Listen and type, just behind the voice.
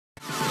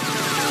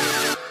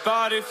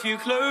out if you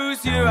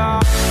close your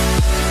eyes.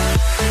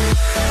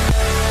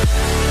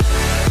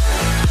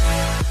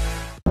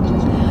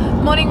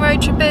 Morning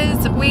road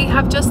trippers, we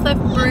have just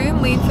left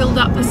Broome. We filled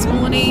up this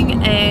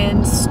morning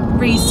and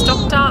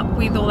restocked up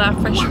with all our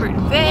fresh fruit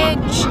and veg,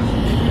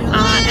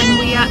 and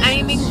we are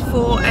aiming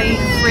for a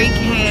free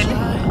camp.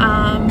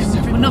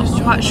 We're not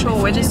quite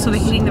sure, we're just sort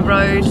of hitting the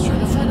road.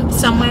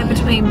 Somewhere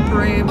between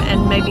Broome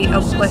and maybe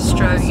El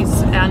Questro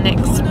is our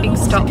next big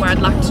stop where I'd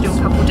like to do a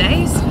couple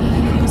days.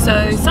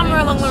 So somewhere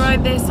along the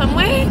road there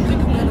somewhere,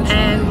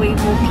 and we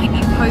will keep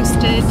you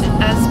posted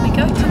as we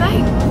go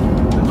today.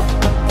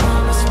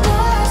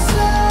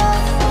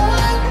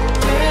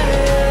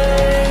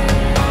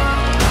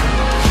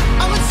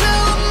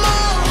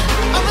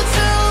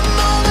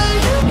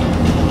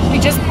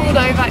 Just pulled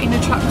over in a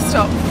truck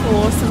stop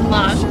for some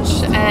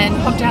lunch and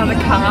hopped out of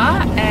the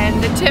car,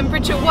 and the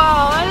temperature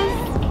was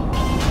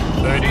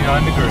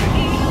 39 degrees.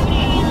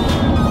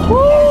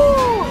 Woo!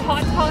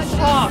 Hot, hot,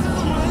 hot.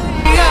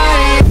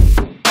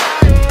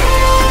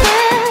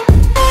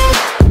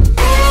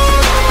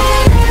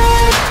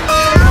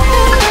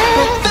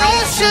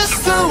 That's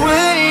just the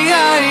way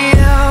I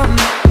am.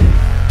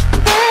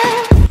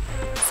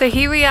 So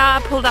here we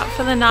are, pulled up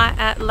for the night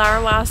at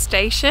Larrawa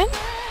Station.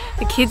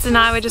 The kids and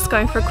I were just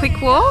going for a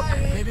quick walk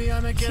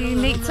to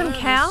meet some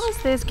cows.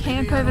 There's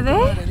camp over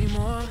there.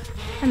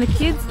 And the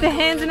kids, their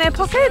hands in their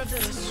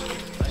pockets.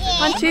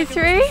 1, 2,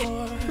 3.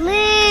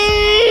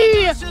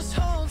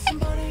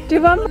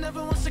 Do one.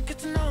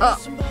 Oh,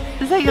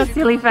 is that your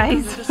silly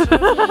face?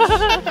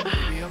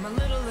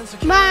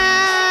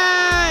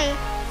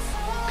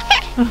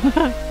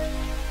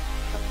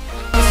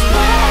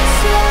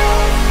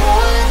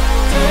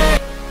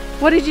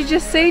 What did you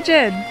just see,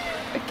 Jed?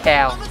 A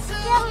cow.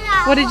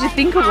 What did you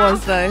think it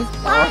was though?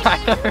 A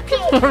rhino.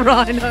 A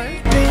rhino.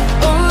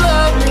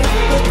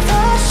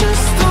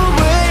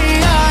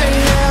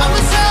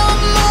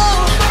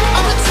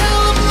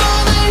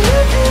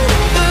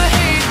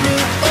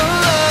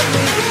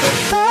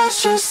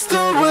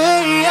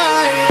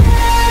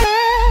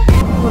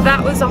 Well,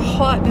 that was a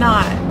hot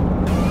night.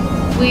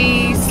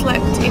 We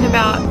slept in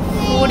about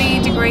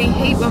 40-degree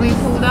heat when we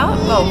pulled up.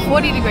 Well,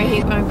 40-degree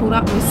heat when we pulled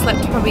up, and we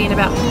slept probably in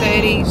about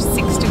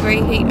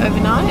 36-degree heat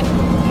overnight.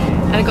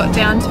 And it got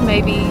down to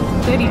maybe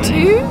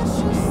 32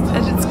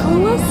 at its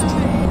coolest.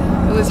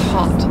 It was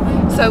hot.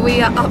 So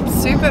we are up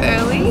super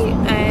early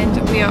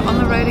and we are on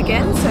the road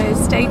again, so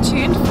stay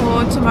tuned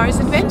for tomorrow's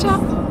adventure.